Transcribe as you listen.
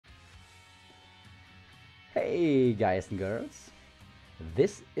Hey guys and girls,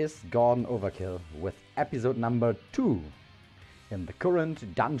 this is Gordon Overkill with episode number 2 in the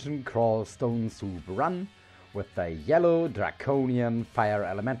current dungeon crawl stone soup run with the yellow Draconian Fire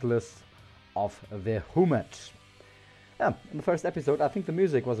Elementalist of the Humet. In the first episode I think the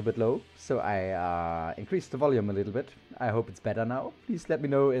music was a bit low, so I increased the volume a little bit. I hope it's better now. Please let me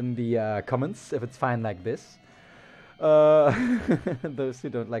know in the comments if it's fine like this. Those who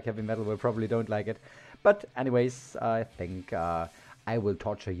don't like heavy metal will probably don't like it. But anyways, I think I will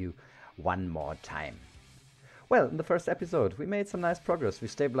torture you one more time. Well, in the first episode, we made some nice progress. We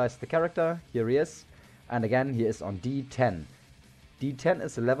stabilized the character. Here he is. And again, he is on D10. D10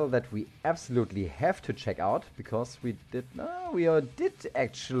 is a level that we absolutely have to check out, because we did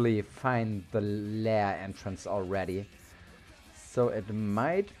actually find the lair entrance already. So it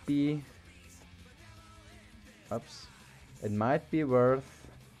might be... Oops. It might be worth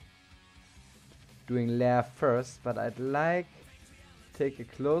doing lair first, but I'd like to take a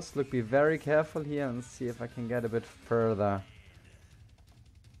close look, be very careful here and see if I can get a bit further.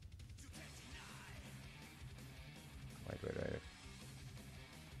 Wait.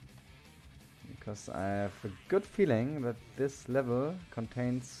 Because I have a good feeling that this level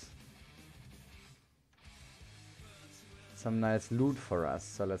contains some nice loot for us.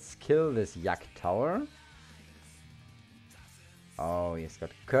 So let's kill this Yak Tower. Oh, he's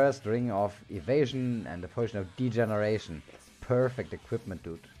got Cursed Ring of Evasion and a Potion of Degeneration. Perfect equipment,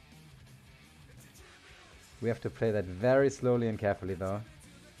 dude. We have to play that very slowly and carefully, though.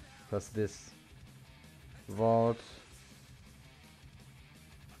 Because this vault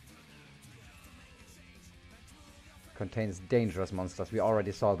contains dangerous monsters. We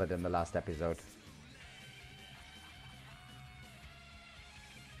already saw that in the last episode.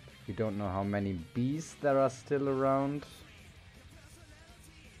 We don't know how many bees there are still around.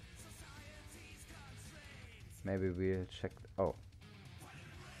 Maybe we'll check... Oh.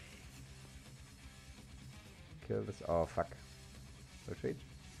 Kill this... Oh, fuck. Retreat?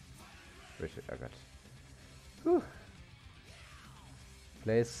 Retreat, oh god. Whew.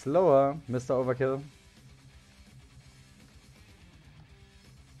 Play slower, Mr. Overkill.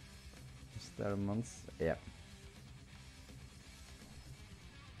 Is there a monster? Yeah.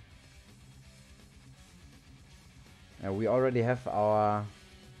 We already have our...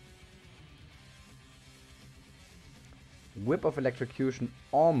 Whip of Electrocution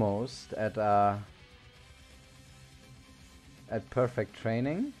almost at perfect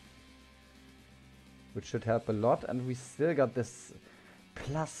training, which should help a lot, and we still got this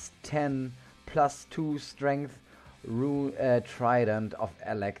plus 10, plus 2 strength trident of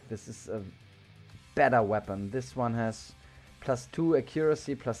Alec. This is a better weapon. This one has plus 2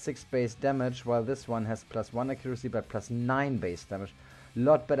 accuracy, plus 6 base damage, while this one has plus 1 accuracy but plus 9 base damage.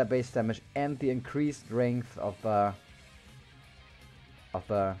 Lot better base damage, and the increased strength of the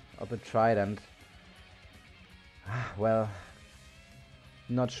trident. Well,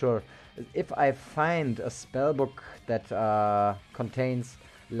 not sure. If I find a spellbook that contains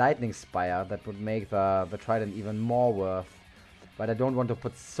Lightning Spire, that would make the trident even more worth. But I don't want to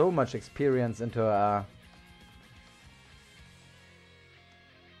put so much experience into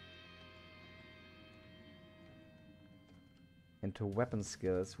weapon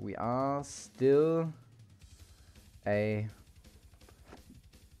skills. We are still a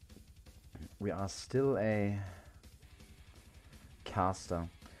caster.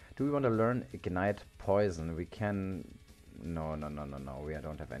 Do we want to learn Ignite Poison? We can... No. We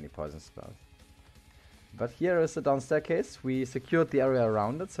don't have any poison spells. But here is the down staircase. We secured the area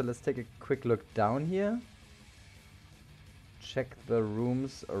around it, so let's take a quick look down here. Check the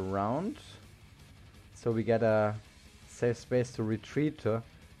rooms around, so we get a safe space to retreat to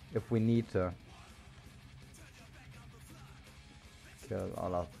if we need to. Kill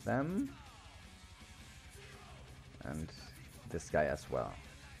all of them. And this guy as well.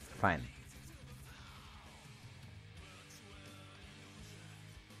 Fine.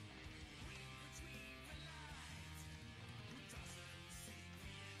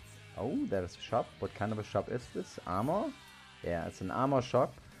 Oh, there's a shop. What kind of a shop is this? Armor? Yeah, it's an armor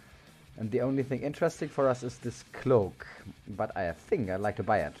shop. And the only thing interesting for us is this cloak. But I think I'd like to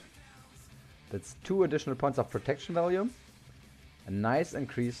buy it. That's 2 additional points of protection value. A nice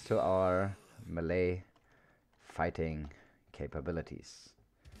increase to our melee fighting capabilities.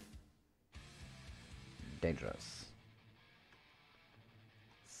 Dangerous.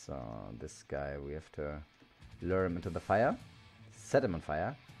 So this guy, we have to lure him into the fire, set him on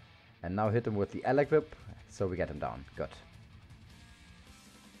fire, and now hit him with the Alec Whip so we get him down. Good.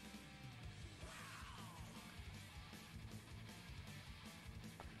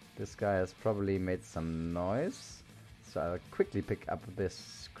 This guy has probably made some noise. So I'll quickly pick up this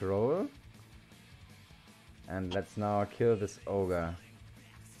scroll. And let's now kill this ogre.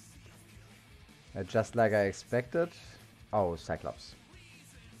 Just like I expected. Oh, Cyclops.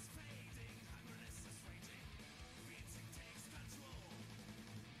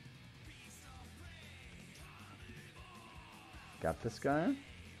 Got this guy.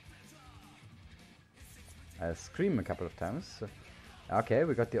 I'll scream a couple of times. Okay,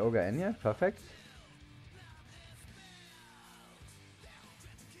 we got the ogre in here. Perfect.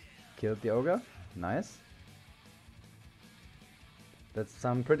 Killed the ogre. Nice. That's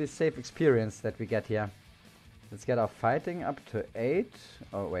some pretty safe experience that we get here. Let's get our fighting up to 8.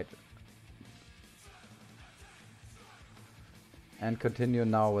 Oh, wait. And continue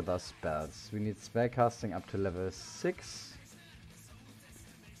now with our spells. We need spellcasting up to level 6.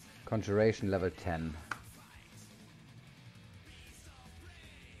 Conjuration level 10.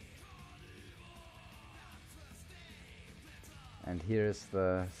 And here is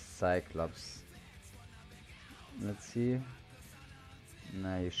the Cyclops. Let's see.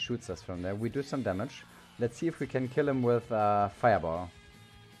 Nah, he shoots us from there. We do some damage. Let's see if we can kill him with Fireball.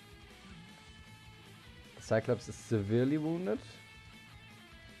 The Cyclops is severely wounded.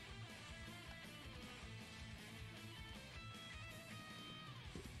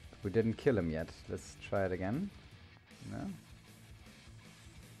 We didn't kill him yet. Let's try it again. No.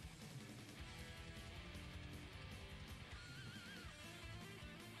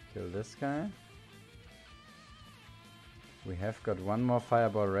 Kill this guy. We have got one more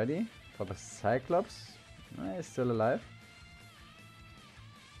fireball ready for the Cyclops. He's still alive.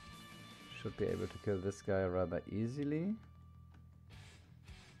 Should be able to kill this guy rather easily.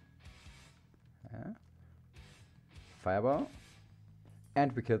 Yeah. Fireball.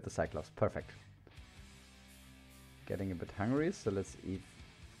 And we killed the Cyclops. Perfect. Getting a bit hungry, so let's eat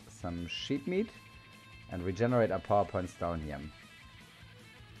some sheep meat and regenerate our power points down here.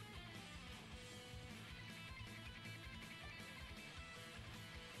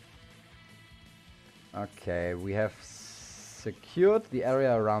 Okay, we have secured the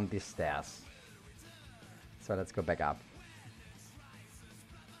area around these stairs. So let's go back up.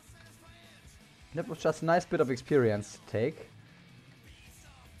 That was just a nice bit of experience to take.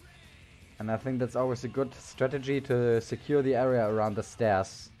 And I think that's always a good strategy to secure the area around the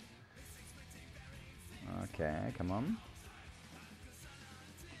stairs. Okay, come on.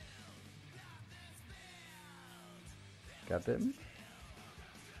 Got him.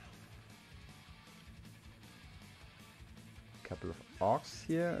 Couple of orcs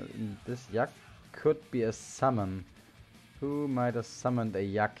here. This yak could be a summon. Who might have summoned a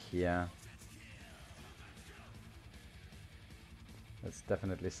yak here? That's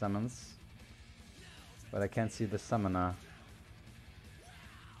definitely summons. But I can't see the summoner.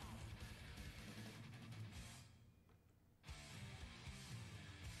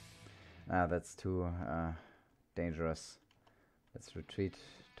 Ah, that's too dangerous. Let's retreat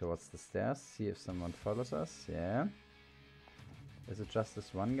towards the stairs. See if someone follows us. Yeah. Is it just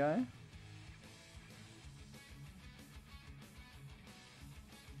this one guy?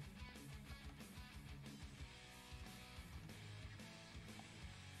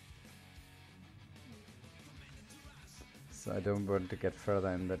 So I don't want to get further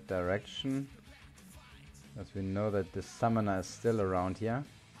in that direction, as we know that the summoner is still around here.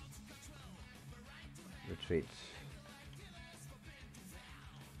 Retreat.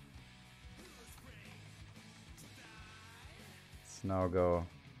 Let's now go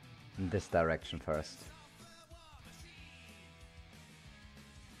in this direction first.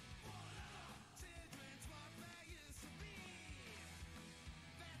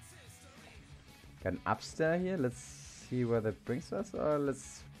 Got an upstair here. Let's see where that brings us, or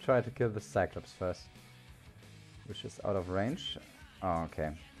let's try to kill the Cyclops first, which is out of range. Oh,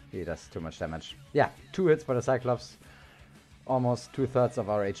 okay. He does too much damage. Yeah, 2 hits for the Cyclops. Almost 2/3 of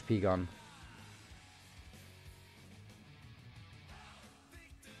our HP gone.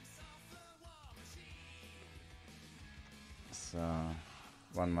 So,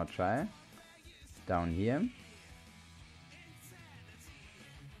 one more try. Down here.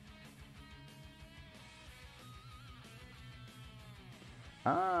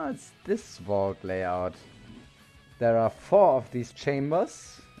 Ah, it's this vault layout. There are 4 of these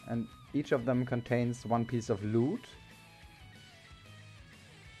chambers, and each of them contains 1 piece of loot.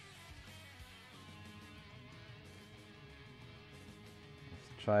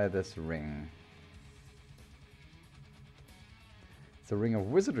 Let's try this ring. It's a ring of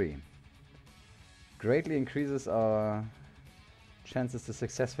wizardry. Greatly increases our chances to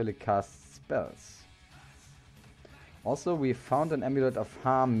successfully cast spells. Also, we found an Amulet of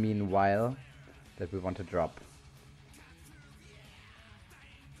Harm meanwhile that we want to drop.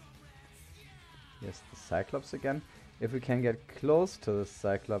 Here's the Cyclops again. If we can get close to the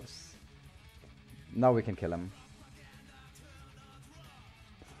Cyclops, now we can kill him.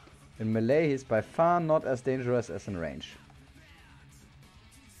 In melee, he's by far not as dangerous as in range.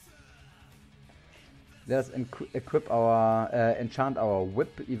 Let's equip our, enchant our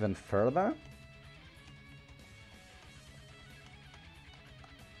whip even further.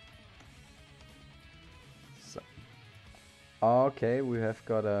 So, okay, we have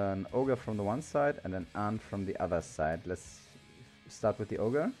got an ogre from the one side and an ant from the other side. Let's start with the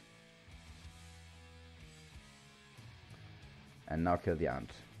ogre. And now kill the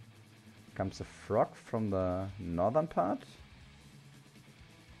ant. Comes a frog from the northern part.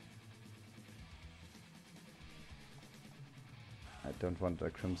 I don't want a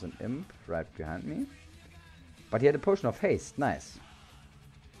Crimson Imp right behind me. But he had a potion of haste. Nice.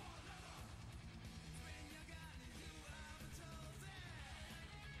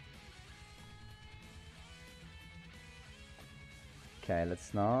 Okay,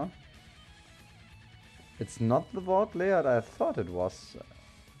 let's now. It's not the vault layout I thought it was.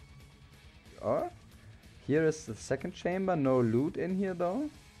 Oh, here is the second chamber. No loot in here though.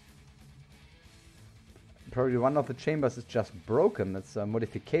 Probably one of the chambers is just broken. It's a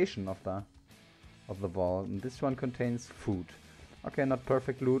modification of the vault. And this one contains food. Okay, not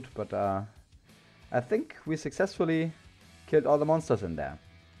perfect loot, but I think we successfully killed all the monsters in there.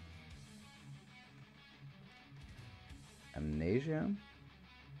 Amnesia.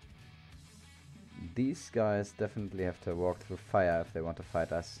 These guys definitely have to walk through fire if they want to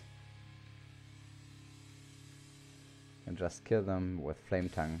fight us. And just kill them with flame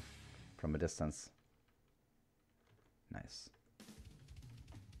tongue from a distance. Nice.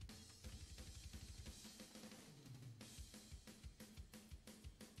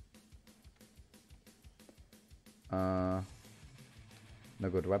 No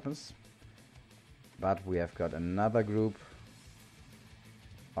good weapons. But we have got another group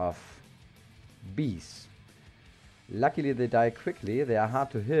of bees. Luckily they die quickly. They are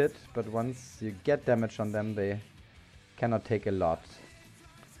hard to hit, but once you get damage on them, they cannot take a lot.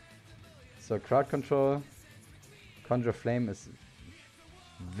 So crowd control, conjure flame is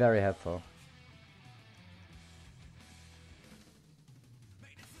very helpful.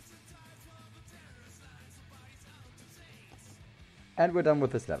 And we're done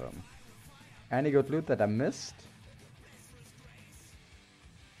with this level. Any good loot that I missed?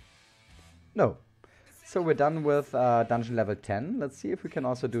 No. So we're done with dungeon level 10. Let's see if we can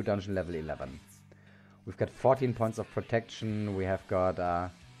also do dungeon level 11. We've got 14 points of protection. We have got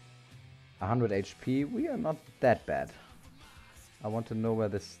 100 HP. We are not that bad. I want to know where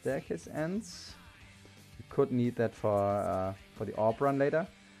the staircase ends. We could need that for the orb run later.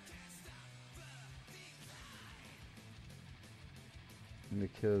 We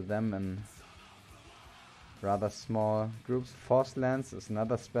kill them in rather small groups. Force Lance is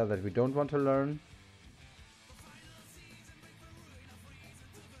another spell that we don't want to learn.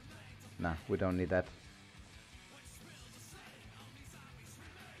 Nah, we don't need that.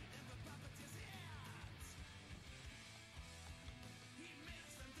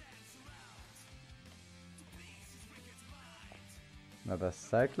 Another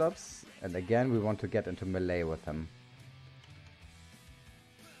Cyclops, and again we want to get into melee with him.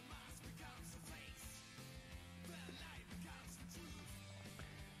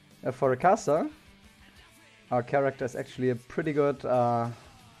 For a caster, our character is actually a pretty good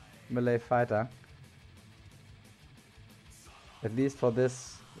melee fighter. At least for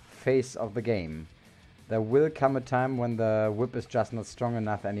this phase of the game. There will come a time when the whip is just not strong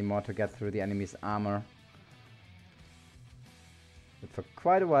enough anymore to get through the enemy's armor. But for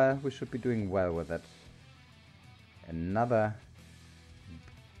quite a while we should be doing well with it. Another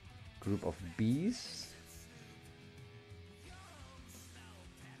group of bees.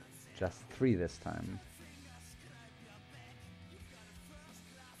 Just 3 this time.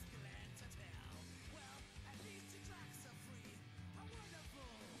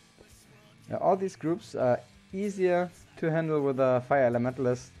 Now, all these groups are easier to handle with a Fire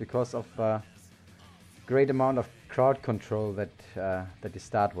Elementalist because of the great amount of crowd control that you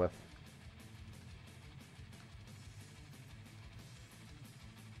start with.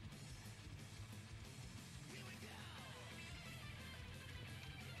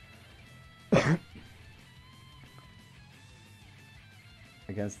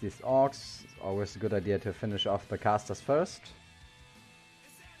 Against these orcs, it's always a good idea to finish off the casters first.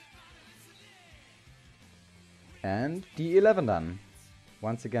 And D11 done.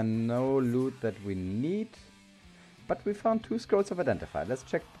 Once again, no loot that we need. But we found 2 scrolls of Identify. Let's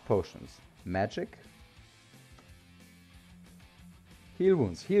check the potions. Magic. Heal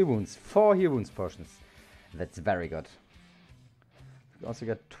wounds. Heal wounds. 4 heal wounds potions. That's very good. We also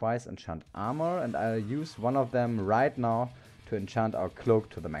get twice enchant armor, and I'll use one of them right now to enchant our cloak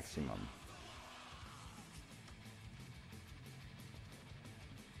to the maximum.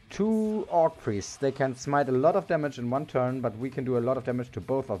 2 orc priests. They can smite a lot of damage in one turn, but we can do a lot of damage to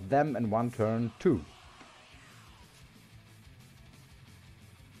both of them in one turn too.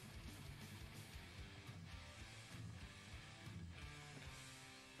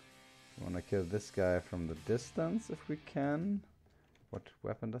 Wanna kill this guy from the distance if we can. What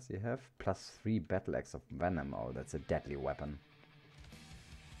weapon does he have? +3 battle axe of venom. Oh, that's a deadly weapon.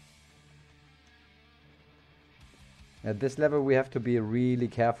 At this level we have to be really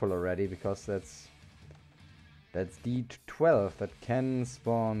careful already, because that's D12. That can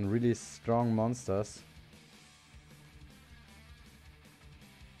spawn really strong monsters.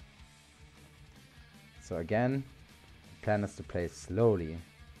 So again, the plan is to play slowly.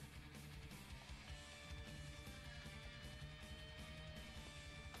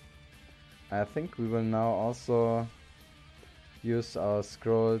 I think we will now also use our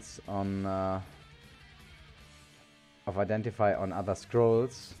scrolls on of Identify on other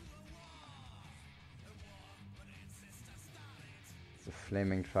scrolls. It's a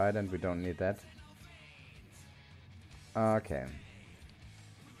flaming trident, we don't need that. Okay.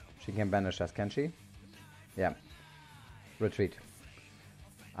 She can banish us, can she? Yeah. Retreat.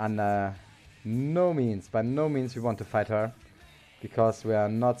 And by no means we want to fight her, because we are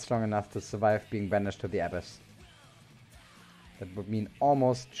not strong enough to survive being banished to the abyss. That would mean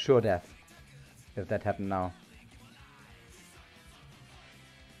almost sure death if that happened now.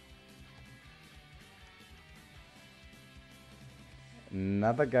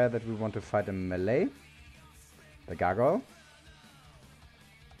 Another guy that we want to fight in melee, the gargoyle.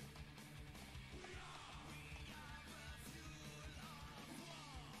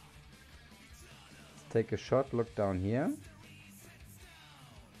 Let's take a short look down here.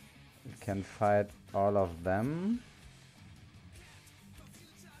 We can fight all of them.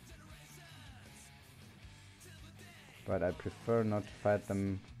 But I prefer not to fight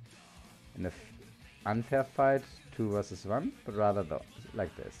them in a unfair fight, 2 versus 1, but rather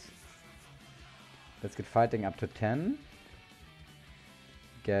like this. Let's get fighting up to 10.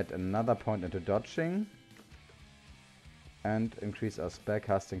 Get another point into dodging. And increase our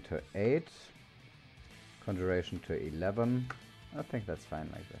spellcasting to 8. Conjuration to 11. I think that's fine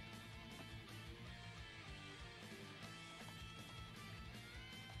like that.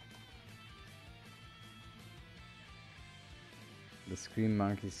 The Scream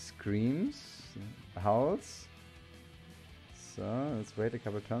Monkey screams, howls. So let's wait a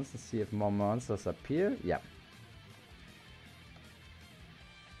couple turns to see if more monsters appear. Yeah.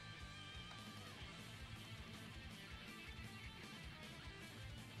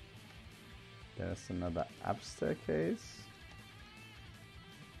 There's another up staircase.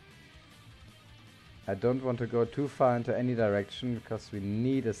 I don't want to go too far into any direction, because we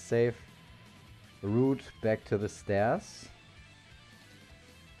need a safe route back to the stairs.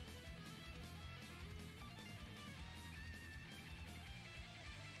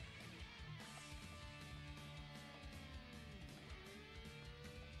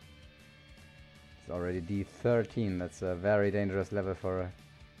 Already D13. That's a very dangerous level for a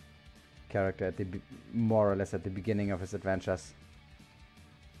character at the more or less at the beginning of his adventures.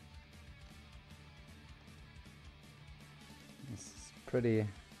 This is pretty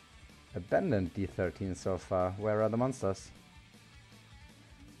abandoned D13 so far. Where are the monsters?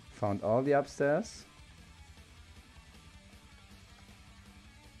 Found all the upstairs.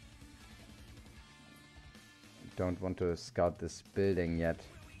 Don't want to scout this building yet.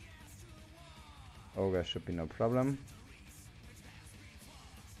 Ogre should be no problem.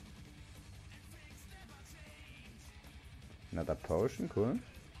 Another potion, cool.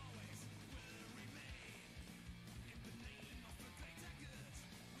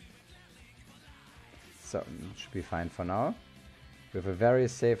 So, should be fine for now. We have a very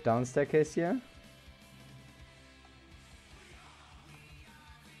safe down staircase here.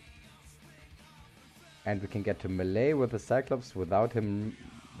 And we can get to melee with the Cyclops without him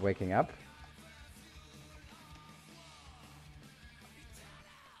waking up.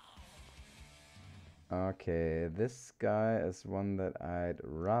 Okay, this guy is one that I'd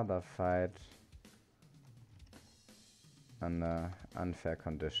rather fight under unfair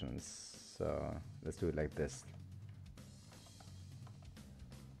conditions. So let's do it like this.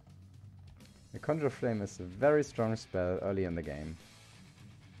 The Conjure Flame is a very strong spell early in the game.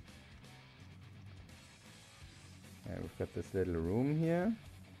 Okay, we've got this little room here.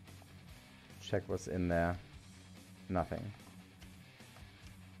 Check what's in there. Nothing.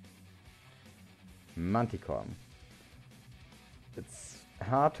 Manticore. It's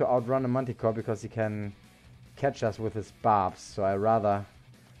hard to outrun a Manticore because he can catch us with his barbs, so I rather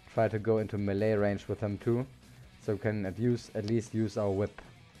try to go into melee range with him too, so we can at least use our whip.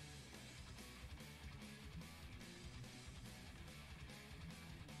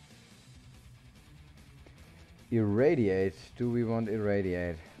 Irradiate. Do we want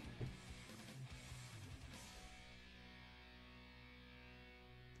irradiate?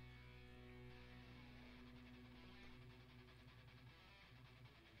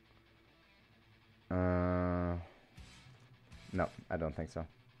 No, I don't think so.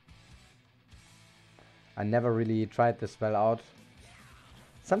 I never really tried this spell out.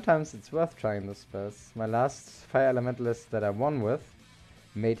 Sometimes it's worth trying this spell. My last Fire Elementalist that I won with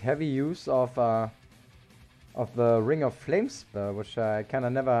made heavy use of the Ring of Flames spell, which I kind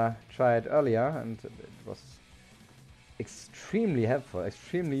of never tried earlier, and it was extremely helpful,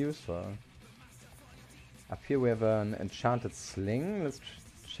 extremely useful. Up here we have an enchanted sling. Let's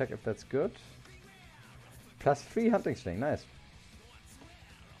check if that's good. +3 hunting sling, nice.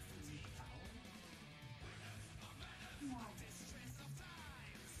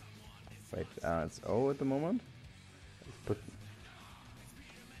 Wait, it's O at the moment. Let's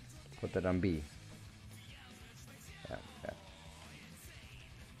put that on B. Yeah, yeah.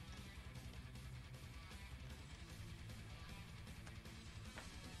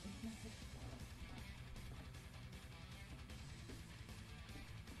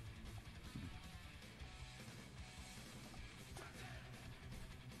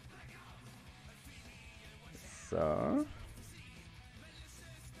 So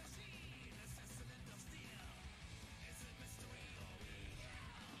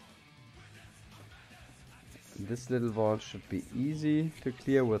this little vault should be easy to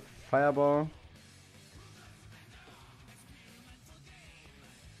clear with Fireball.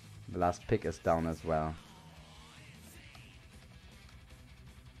 The last pick is down as well.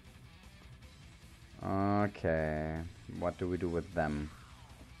 Okay, what do we do with them?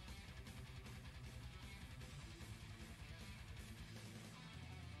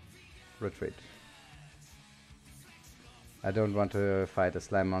 Retreat. I don't want to fight a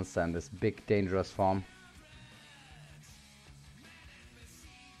slime monster in this big dangerous form.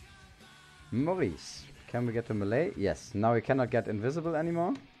 Maurice. Can we get to melee? Yes. Now we cannot get invisible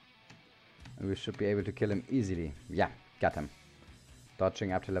anymore. And we should be able to kill him easily. Yeah, got him.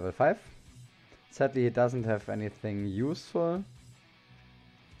 Dodging up to level 5. Sadly, he doesn't have anything useful.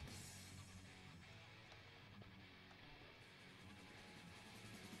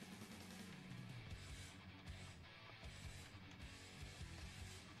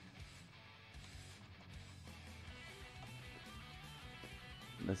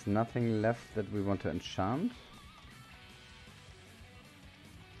 There's nothing left that we want to enchant.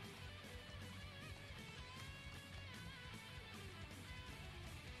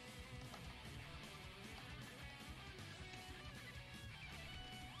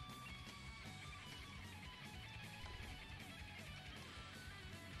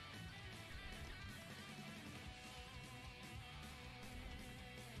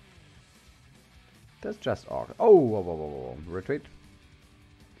 That's just Orc. Oh, whoa, whoa, whoa, whoa. Retreat.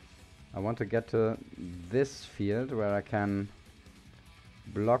 I want to get to this field where I can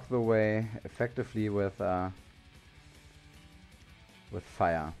block the way effectively with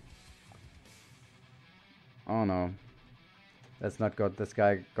fire. Oh no. That's not good. This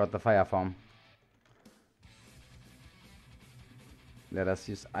guy got the fire form. Let us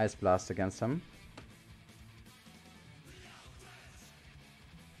use Ice Blast against him.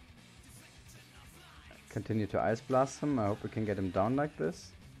 Continue to Ice Blast him. I hope we can get him down like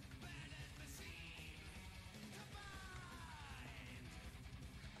this.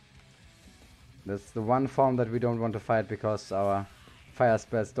 That's the one form that we don't want to fight because our fire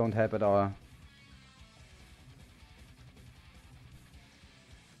spells don't help at all.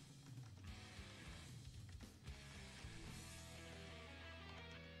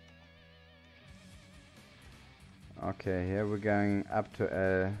 Okay, here we're going up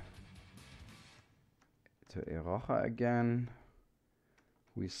to Erocha again.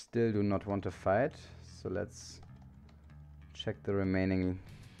 We still do not want to fight, so let's check the remaining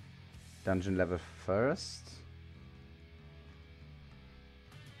dungeon level first.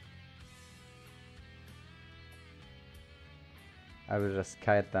 I will just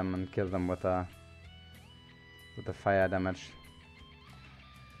kite them and kill them with the fire damage.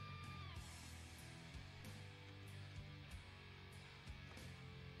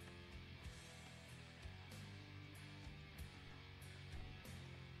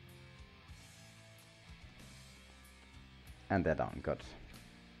 And they're down, good.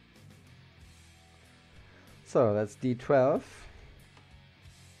 So that's D12.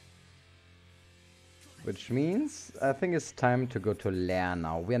 Which means I think it's time to go to Lair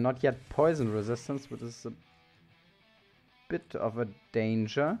now. We are not yet poison resistance, which is a bit of a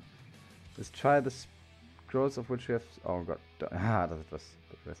danger. Let's try the scrolls of which we have... Oh god, that was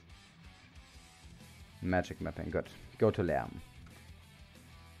good risk. Magic mapping, good. Go to Lair.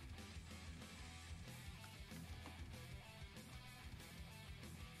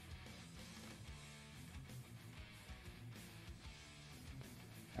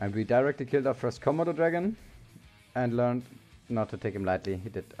 And we directly killed our first Komodo dragon and learned not to take him lightly. He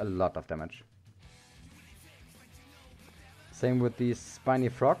did a lot of damage. Same with these spiny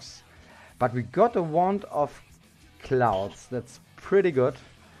frogs. But we got a wand of clouds. That's pretty good.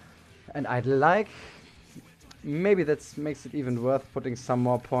 And I'd like... Maybe that makes it even worth putting some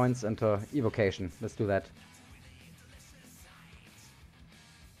more points into evocation. Let's do that.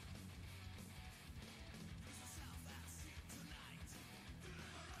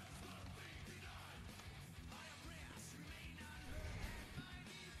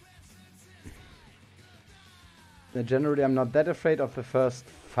 Generally, I'm not that afraid of the first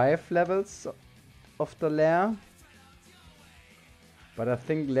 5 levels of the lair. But I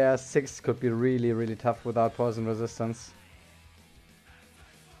think lair 6 could be really, really tough without poison resistance.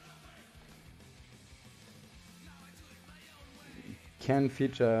 Can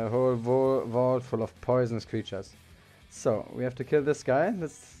feature a whole vault full of poisonous creatures. So, we have to kill this guy.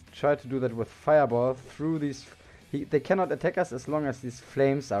 Let's try to do that with Fireball through these... They cannot attack us as long as these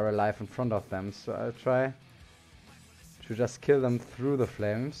flames are alive in front of them. So I'll try to just kill them through the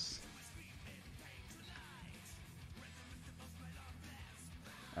flames.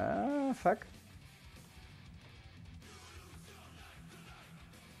 Ah, fuck.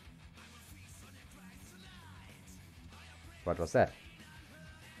 What was that?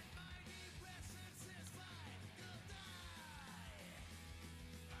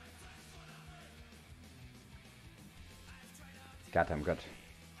 Got him, good.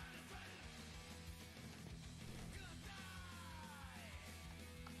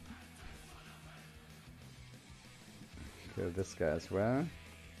 Kill this guy as well.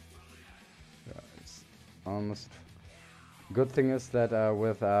 Yeah, it's almost... Good thing is that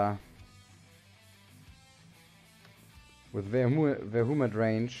with vehement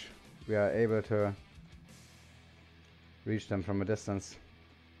range, we are able to reach them from a distance.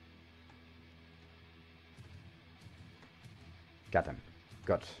 Got him.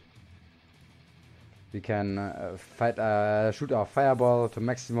 Good. We can shoot our fireball to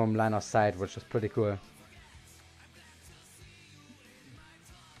maximum line of sight, which is pretty cool.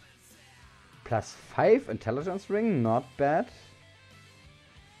 +5 intelligence ring, not bad.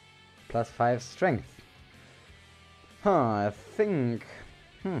 +5 strength. I think...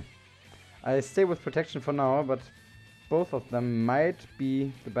 I stay with protection for now, but both of them might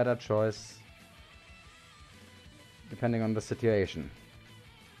be the better choice, depending on the situation.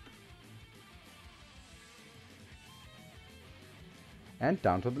 And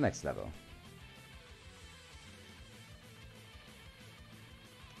down to the next level.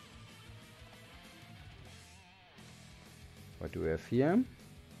 What do we have here?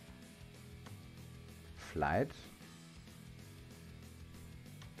 Flight.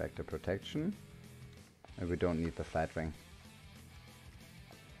 Back to protection. And we don't need the flight ring.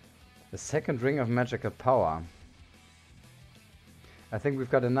 The second ring of magical power. I think we've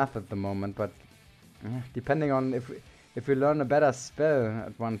got enough at the moment, but depending on if we learn a better spell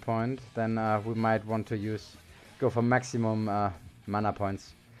at one point, then we might want to go for maximum mana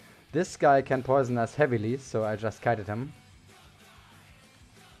points. This guy can poison us heavily, so I just kited him.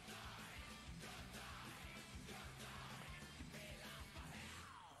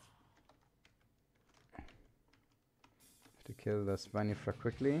 To kill the spiny frog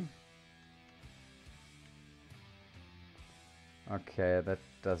quickly. Okay, that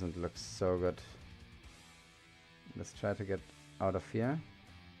doesn't look so good. Let's try to get out of here.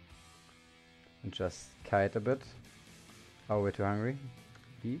 And just kite a bit. Oh, we're too hungry.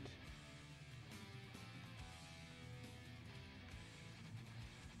 Eat.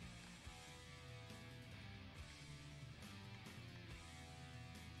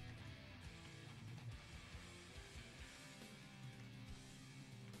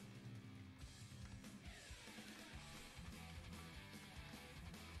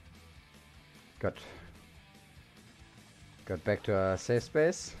 Good. Got back to our safe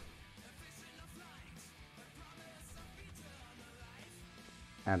space.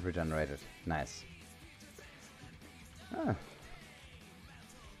 And regenerated. Nice.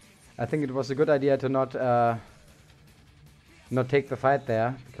 I think it was a good idea to not not take the fight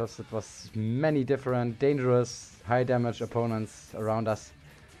there, because it was many different dangerous high damage opponents around us.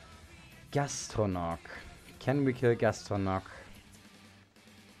 Gastronok. Can we kill Gastronok?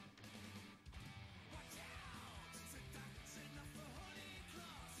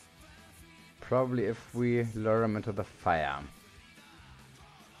 Probably if we lure him into the fire.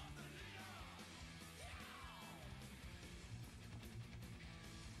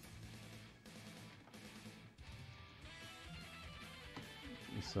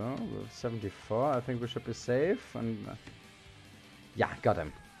 So, with 74, I think we should be safe. And yeah, got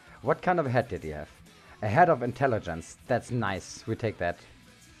him. What kind of a head did he have? A head of intelligence. That's nice. We take that.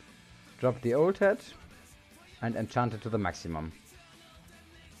 Drop the old head and enchant it to the maximum.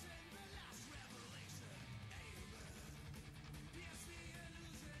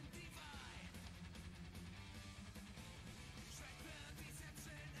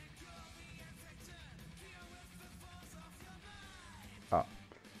 Oh,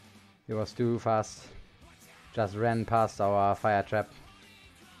 he was too fast. Just ran past our fire trap.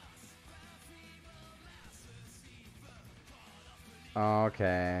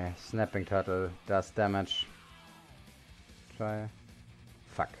 Okay, snapping turtle does damage. Try.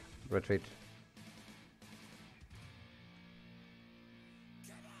 Fuck. Retreat.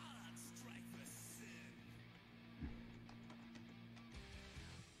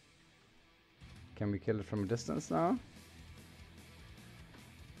 Can we kill it from a distance now?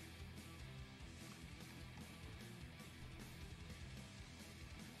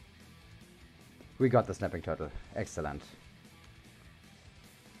 We got the snapping turtle. Excellent.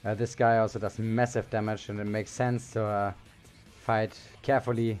 This guy also does massive damage, and it makes sense to fight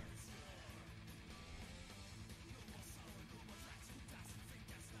carefully.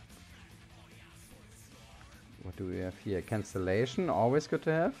 What do we have here? Cancellation, always good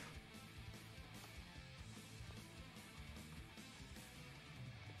to have.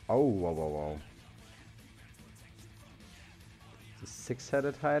 Oh, whoa, whoa, whoa. The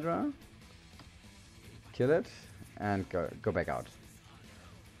six-headed Hydra. Kill it and go back out.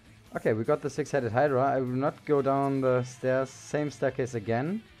 Okay, we got the six-headed Hydra. I will not go down the stairs, same staircase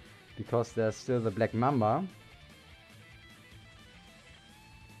again, because there's still the Black Mamba.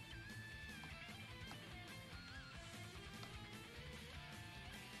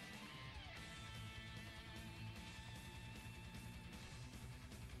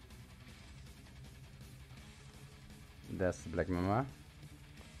 There's the Black Mamba.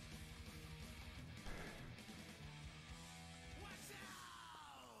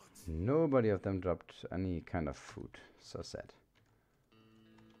 Nobody of them dropped any kind of food. So sad.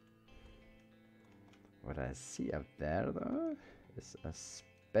 What I see up there, though, is a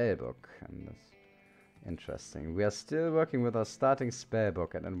spellbook. And that's interesting. We are still working with our starting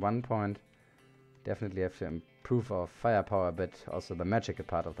spellbook. And at one point, definitely have to improve our firepower a bit. Also the magical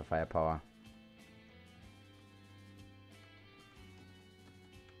part of the firepower.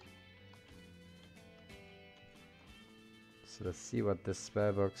 So let's see what this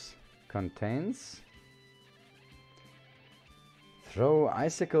spellbook contains. Throw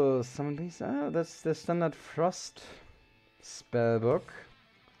icicles, summon beasts. Ah, that's the standard frost spellbook.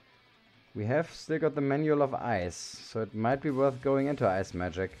 We have still got the manual of ice, so it might be worth going into ice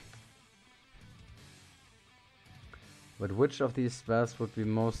magic. But which of these spells would be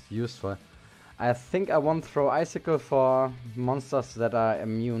most useful? I think I want throw icicle for monsters that are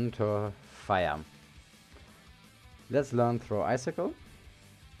immune to fire. Let's learn throw icicle.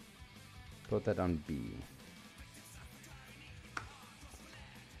 Put that on B.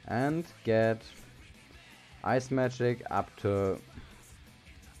 And get ice magic up to,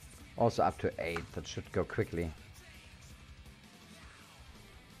 also up to 8. That should go quickly.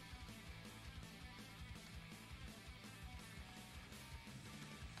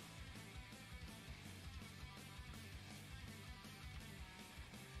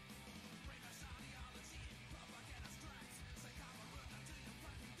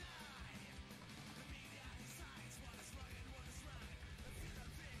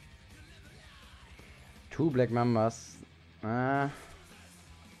 Two Black Mambas.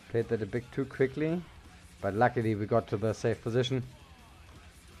 Played that a bit too quickly. But luckily we got to the safe position.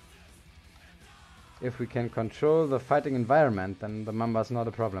 If we can control the fighting environment, then the Mamba's not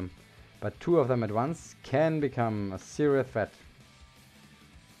a problem. But two of them at once can become a serious threat.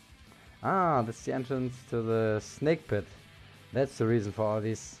 Ah, that's the entrance to the snake pit. That's the reason for all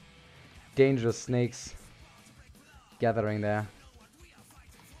these dangerous snakes gathering there.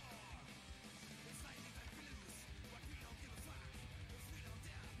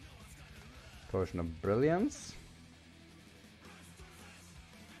 Potion of Brilliance.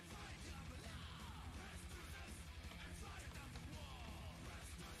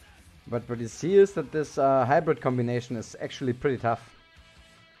 But what you see is that this hybrid combination is actually pretty tough.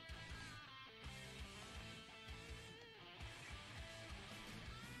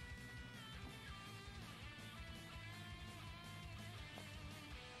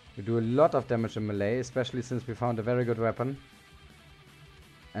 We do a lot of damage in melee, especially since we found a very good weapon.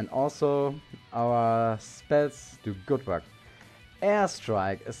 And also our spells do good work.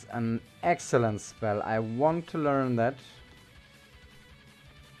 Airstrike is an excellent spell. I want to learn that.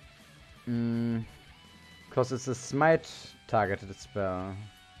 Because it's a smite targeted spell.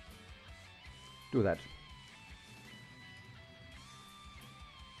 Do that.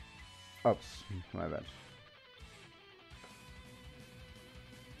 Oops, my bad.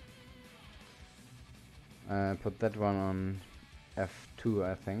 Put that one on F2,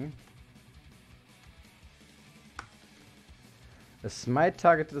 I think. A smite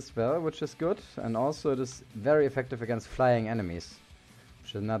targeted spell, which is good, and also it is very effective against flying enemies,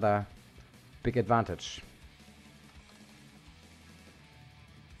 which is another big advantage.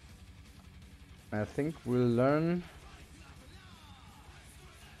 I think we'll learn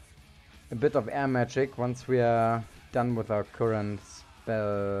a bit of air magic once we are done with our current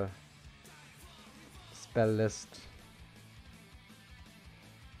spell list.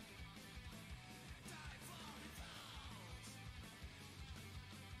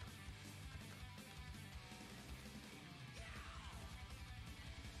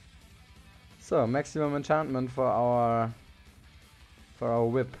 So maximum enchantment for our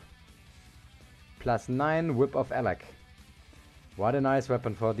whip. +9 Whip of Alec. What a nice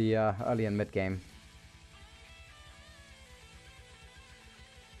weapon for the early and mid game.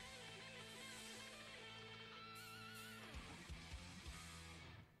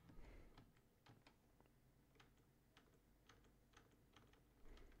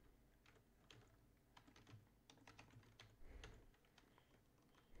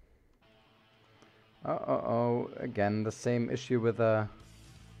 Again, the same issue with the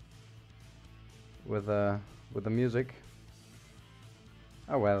music.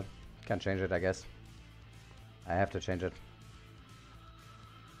 Oh well, can't change it, I guess. I have to change it.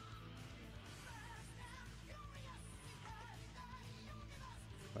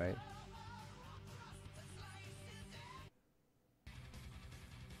 Wait.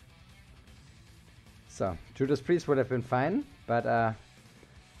 So, Judas Priest would have been fine, but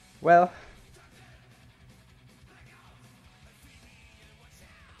well,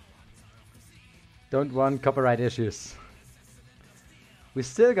 don't want copyright issues. We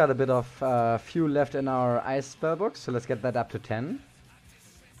still got a bit of fuel left in our ice spellbook, so let's get that up to 10.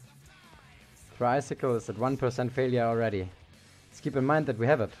 Throw Icicle is at 1% failure already. Let's keep in mind that we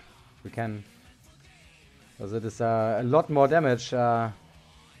have it. We can, because it is a lot more damage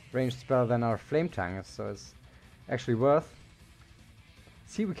ranged spell than our Flame Tongue, so it's actually worth.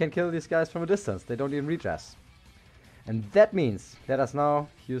 See, we can kill these guys from a distance. They don't even reach us. And that means, let us now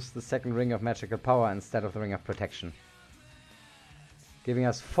use the second Ring of Magical Power instead of the Ring of Protection. Giving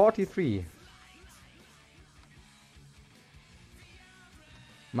us 43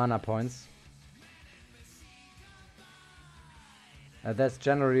 mana points. That's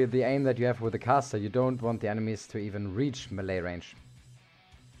generally the aim that you have with the caster. You don't want the enemies to even reach melee range.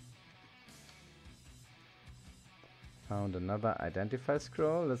 Found another identify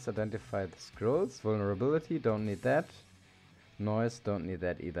scroll. Let's identify the scrolls. Vulnerability, don't need that. Noise, don't need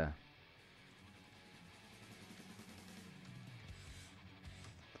that either.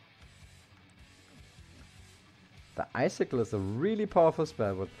 The Icicle is a really powerful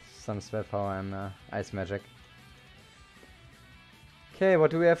spell with some spell power and ice magic. Okay,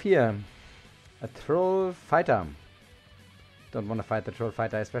 what do we have here? A Troll Fighter. Don't want to fight the Troll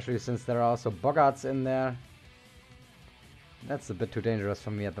Fighter, especially since there are also Boggarts in there. That's a bit too dangerous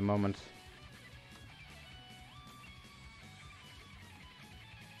for me at the moment.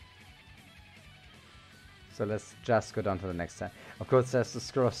 So let's just go down to the next side. Of course, there's the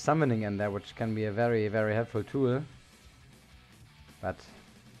Scroll of Summoning in there, which can be a very, very helpful tool. But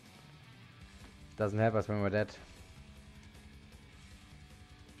doesn't help us when we're dead.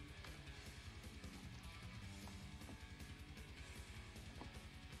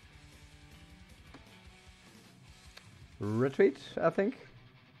 Retreat, I think.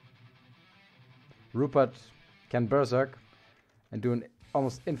 Rupert can berserk and do an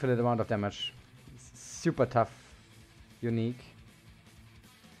almost infinite amount of damage. It's super tough, unique.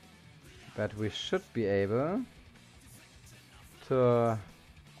 But we should be able to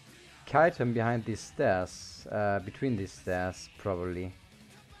kite him behind these stairs, between these stairs probably.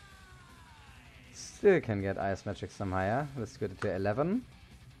 Still can get ice magic some higher. Let's go to 11.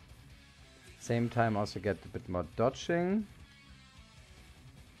 Same time also get a bit more dodging.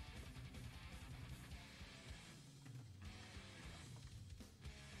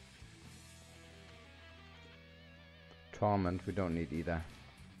 Torment we don't need either.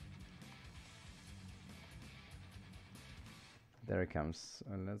 There he comes.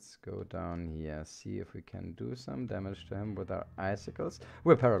 Let's go down here. See if we can do some damage to him with our icicles.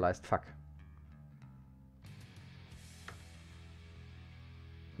 We're paralyzed. Fuck.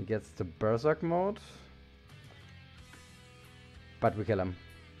 He gets the Berserk mode. But we kill him.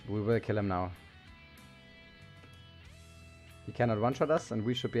 We will kill him now. He cannot one-shot us, and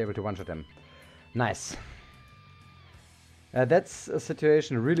we should be able to one-shot him. Nice. That's a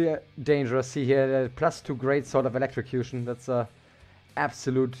situation really dangerous. See here, +2 great sword of electrocution. That's a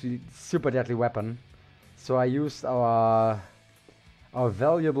absolutely super deadly weapon. So I used our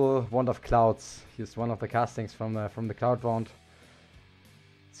valuable Wand of Clouds. Used one of the castings from the Cloud Wand.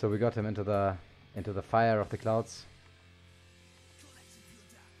 So we got him into the fire of the clouds.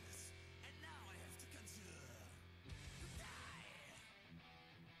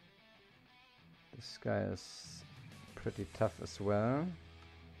 This guy is pretty tough as well.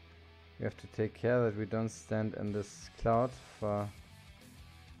 We have to take care that we don't stand in this cloud for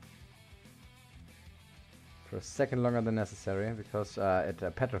a second longer than necessary, because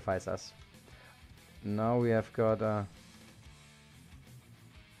it petrifies us. Now we have got a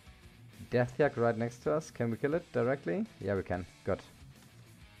Death Yak right next to us. Can we kill it directly? Yeah, we can. Good.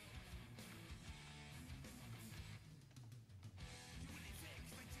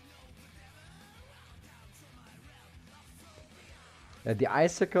 The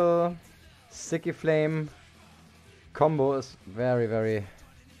Icicle Sticky Flame combo is very, very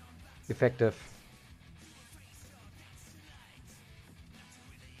effective.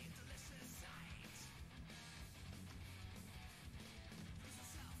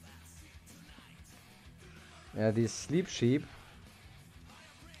 Yeah, these sleep sheep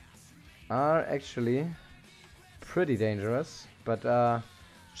are actually pretty dangerous, but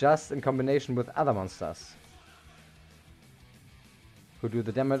just in combination with other monsters who do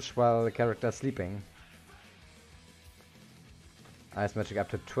the damage while the character is sleeping. Ice magic up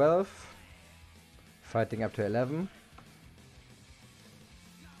to 12, fighting up to 11.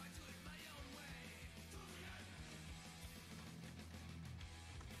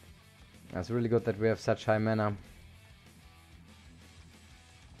 It's really good that we have such high mana.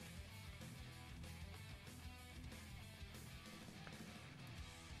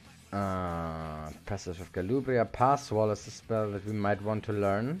 Passage of Galubria. Pass Wall is a spell that we might want to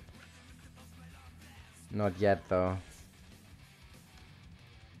learn. Not yet though.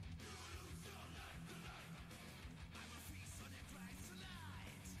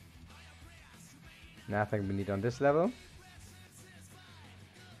 Nothing we need on this level.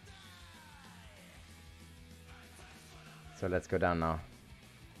 So let's go down now.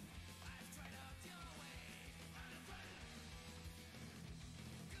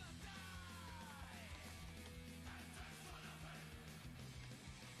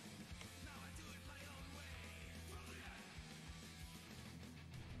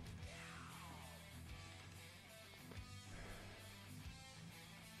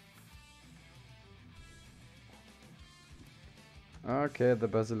 Okay, the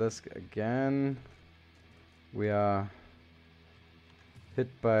Basilisk again. We are hit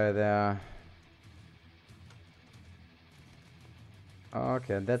by their...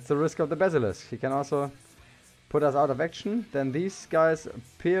 Okay, that's the risk of the Basilisk. He can also put us out of action. Then these guys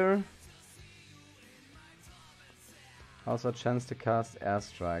appear. Also a chance to cast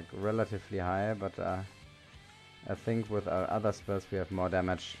Airstrike. Relatively high, but I think with our other spells we have more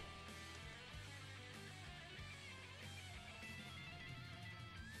damage.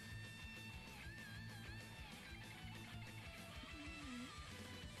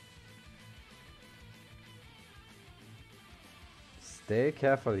 Stay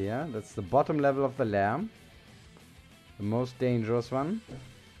careful here. That's the bottom level of the lair. The most dangerous one.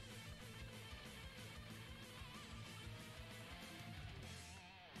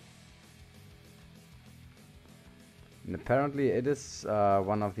 And apparently it is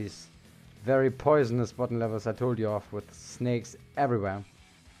one of these very poisonous bottom levels I told you of, with snakes everywhere.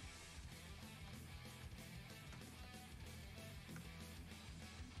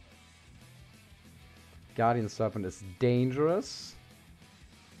 Guardian Serpent is dangerous.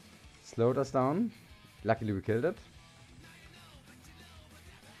 Slowed us down. Luckily we killed it.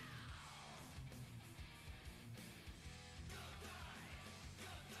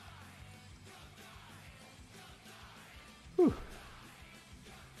 Whew.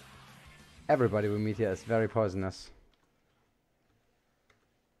 Everybody we meet here is very poisonous.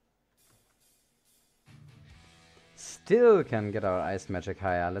 Still can get our ice magic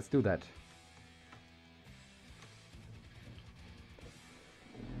higher. Let's do that.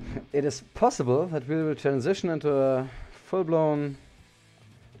 It is possible that we will transition into a full-blown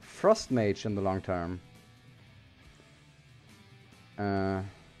Frost Mage in the long term.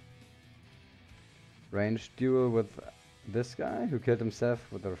 Ranged duel with this guy who killed himself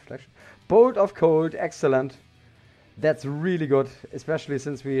with a reflection. Bolt of Cold, excellent. That's really good, especially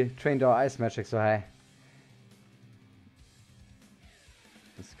since we trained our ice magic so high.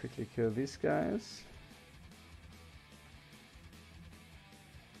 Let's quickly kill these guys.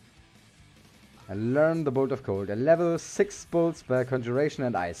 I learned the Bolt of Cold, a level 6 bolt spell, Conjuration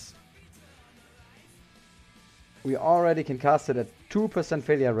and Ice. We already can cast it at 2%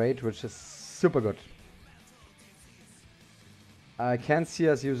 failure rate, which is super good. I can't see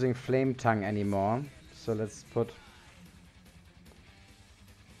us using Flame Tongue anymore, so let's put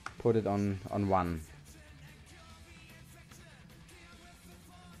it on 1.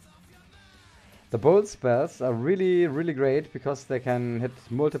 The bolt spells are really, really great because they can hit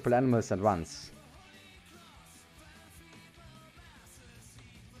multiple animals at once.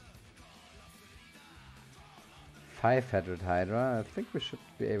 Five-headed Hydra. I think we should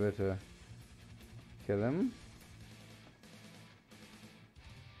be able to kill him.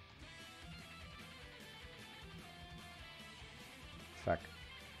 Fuck.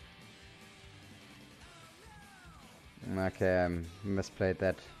 Okay, I misplayed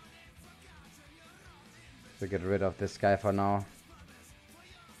that. So get rid of this guy for now.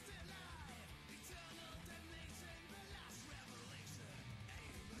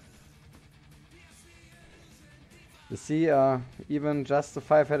 You see, even just the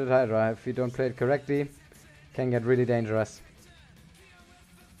 5-headed Hydra, if we don't play it correctly, can get really dangerous.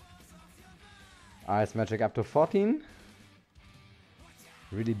 Ice magic up to 14.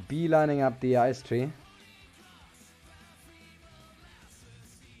 Really beelining up the ice tree.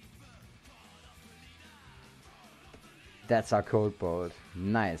 That's our Cold Bolt.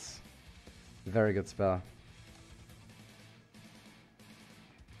 Nice. Very good spell.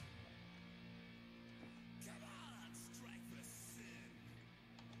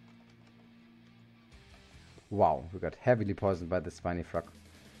 Wow, we got heavily poisoned by the spiny frog.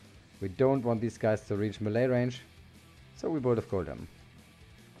 We don't want these guys to reach melee range, so we Bolt of Cold them.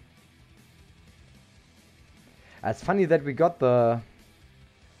 It's funny that we got the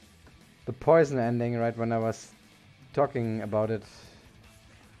poison ending right when I was talking about it.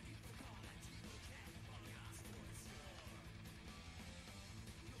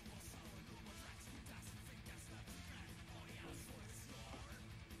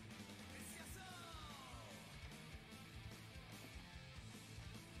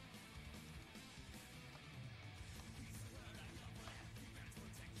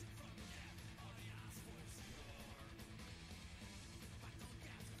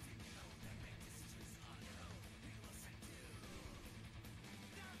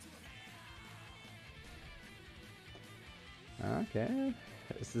 Okay,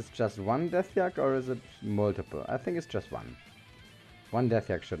 is this just one Death Yak or is it multiple? I think it's just one. One Death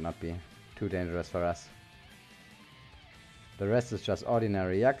Yak should not be too dangerous for us. The rest is just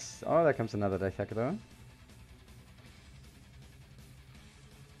ordinary Yaks. Oh, there comes another Death Yak though.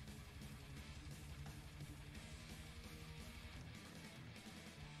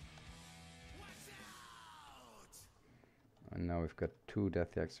 And now we've got two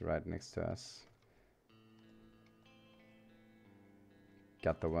Death Yaks right next to us.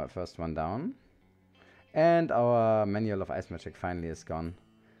 Got the first one down. And our manual of ice magic finally is gone.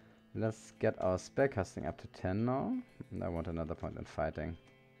 Let's get our spellcasting up to 10 now. And I want another point in fighting.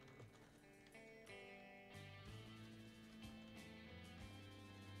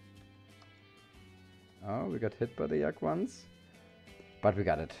 Oh, we got hit by the Yak once. But we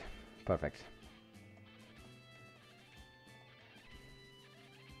got it. Perfect.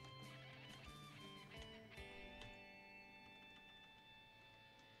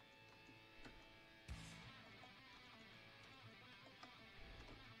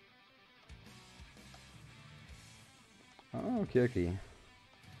 Oh, Kirky.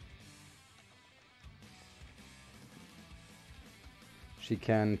 She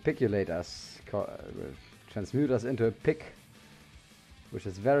can piculate us, transmute us into a pick, which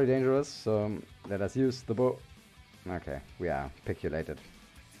is very dangerous, so let us use the bow. Okay, we are piculated.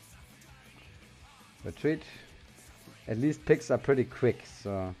 Retreat. At least picks are pretty quick,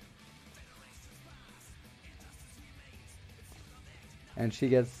 so... And she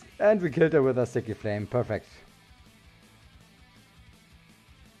gets... And we killed her with a sticky flame, perfect.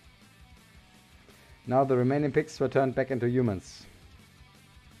 Now the remaining pigs were turned back into humans.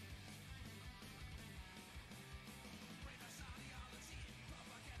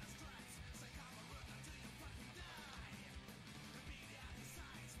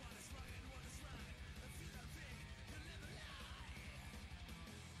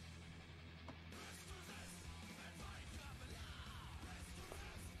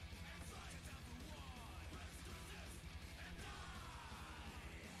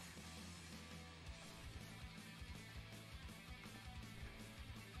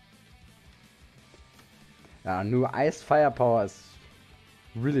 New ice firepower is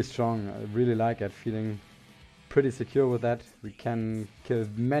really strong. I really like it. Feeling pretty secure with that. We can kill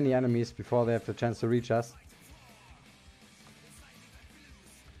many enemies before they have the chance to reach us.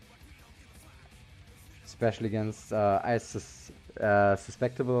 Especially against ice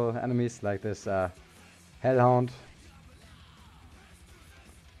suspectable enemies like this Hellhound.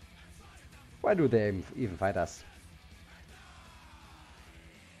 Why do they even fight us?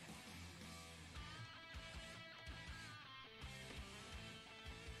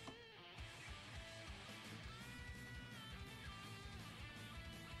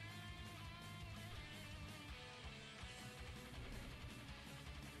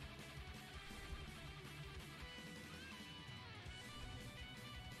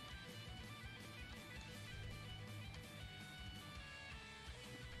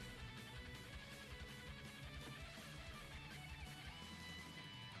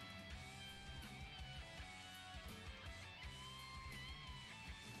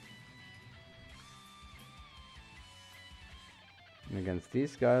 And against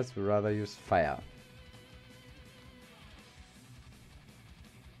these guys, we rather use fire.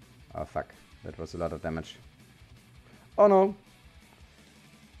 Oh fuck, that was a lot of damage. Oh no!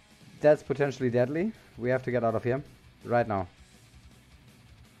 That's potentially deadly. We have to get out of here. Right now.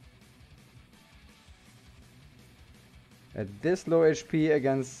 At this low HP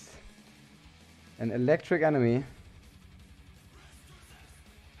against an electric enemy,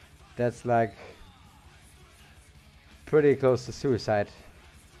 that's like pretty close to suicide.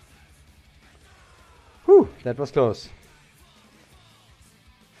 Whew, that was close.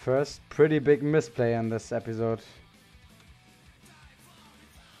 First pretty big misplay in this episode.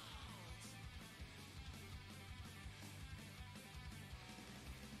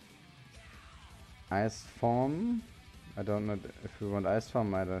 Ice form. I don't know if we want ice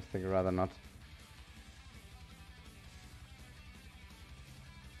form. I don't think, rather not.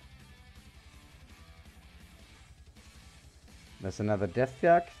 There's another death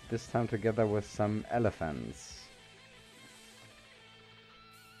yak, this time together with some elephants.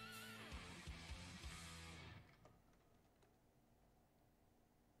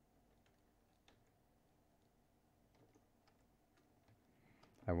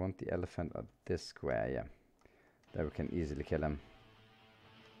 I want the elephant at this square, yeah. There we can easily kill him.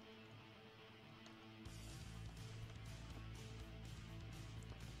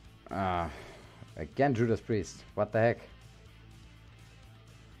 Again Judas Priest, what the heck?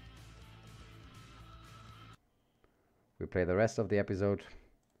 We play the rest of the episode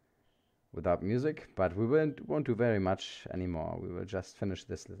without music, but we won't do very much anymore. We will just finish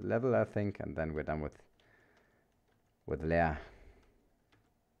this level, I think, and then we're done with Lair.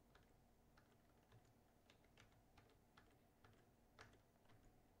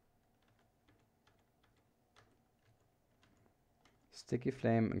 Sticky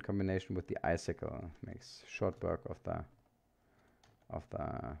Flame in combination with the Icicle makes short work of the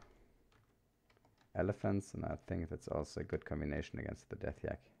elephants, and I think that's also a good combination against the Death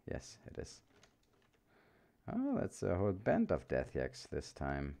Yak. Yes, it is. Oh, that's a whole band of Death Yaks this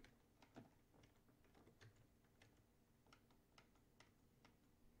time.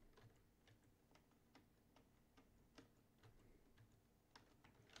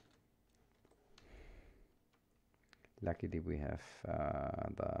 Luckily we have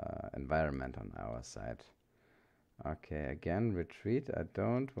the environment on our side. Okay, again, retreat. I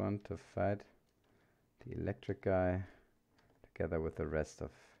don't want to fight the electric guy together with the rest of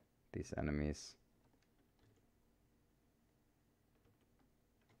these enemies.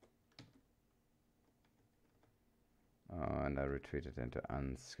 Oh, and I retreated into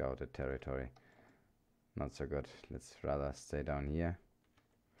unscouted territory. Not so good. Let's rather stay down here.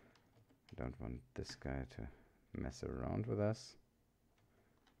 I don't want this guy to mess around with us.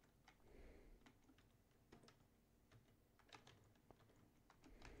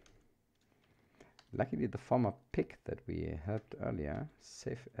 Luckily the former pig that we helped earlier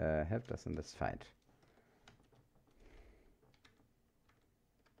helped us in this fight.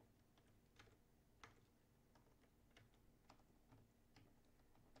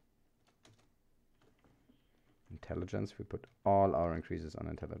 Intelligence, we put all our increases on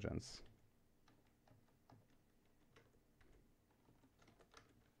intelligence.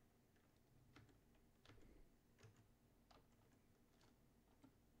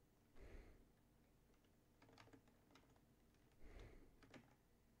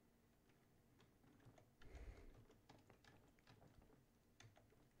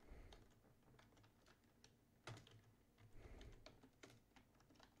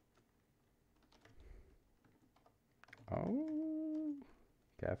 Oh,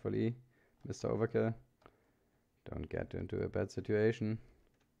 carefully, Mr. Overkill. Don't get into a bad situation.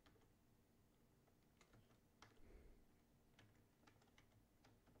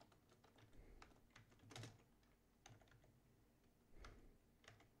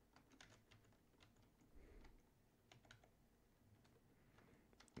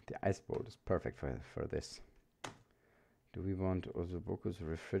 The ice boat is perfect for this. Do we want Ozuboku's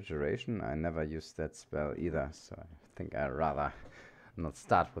refrigeration? I never used that spell either, so I think I'd rather not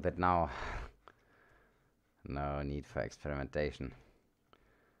start with it now. No need for experimentation.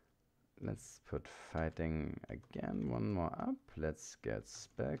 Let's put fighting again, one more up. Let's get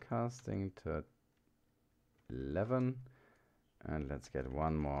spellcasting to 11. And let's get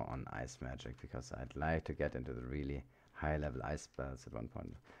one more on ice magic, because I'd like to get into the really high level ice spells at one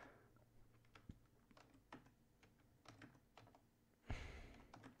point.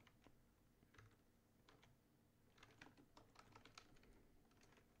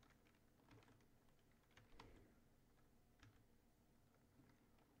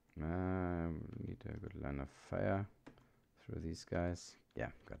 Need a good line of fire through these guys. Yeah,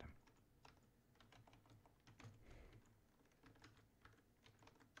 got him.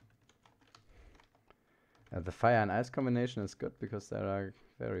 The fire and ice combination is good because there are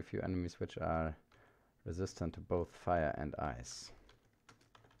very few enemies which are resistant to both fire and ice.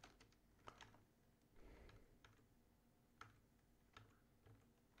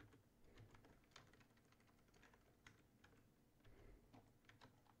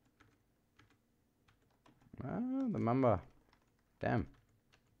 Ah, the Mamba. Damn.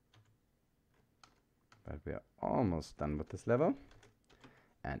 But we are almost done with this level.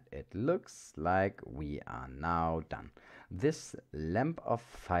 And it looks like we are now done. This Lamp of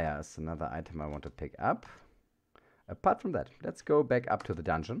Fire is another item I want to pick up. Apart from that, let's go back up to the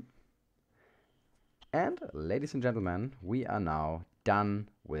dungeon. And ladies and gentlemen, we are now done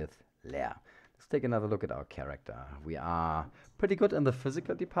with Lair. Let's take another look at our character. We are pretty good in the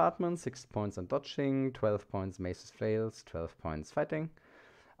physical department, 6 points on dodging, 12 points maces flails, 12 points fighting.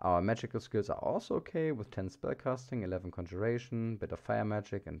 Our magical skills are also okay with 10 spellcasting, 11 conjuration, bit of fire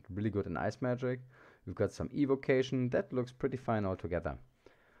magic, and really good in ice magic. We've got some evocation, that looks pretty fine altogether.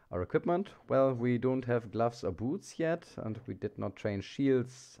 Our equipment, well, we don't have gloves or boots yet, and we did not train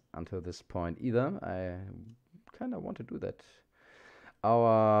shields until this point either. I kind of want to do that.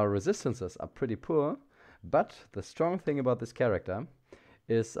 Our resistances are pretty poor, but the strong thing about this character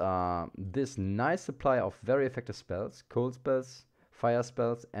is this nice supply of very effective spells, cold spells, fire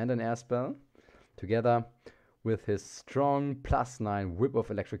spells, and an air spell, together with his strong +9 whip of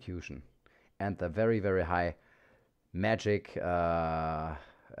electrocution and the very, very high magic mana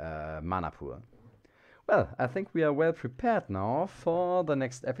pool. Well, I think we are well prepared now for the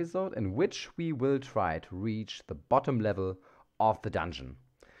next episode, in which we will try to reach the bottom level of the dungeon.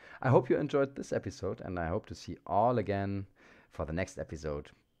 I hope you enjoyed this episode, and I hope to see you all again for the next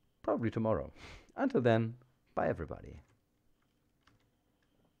episode, probably tomorrow. Until then, bye everybody.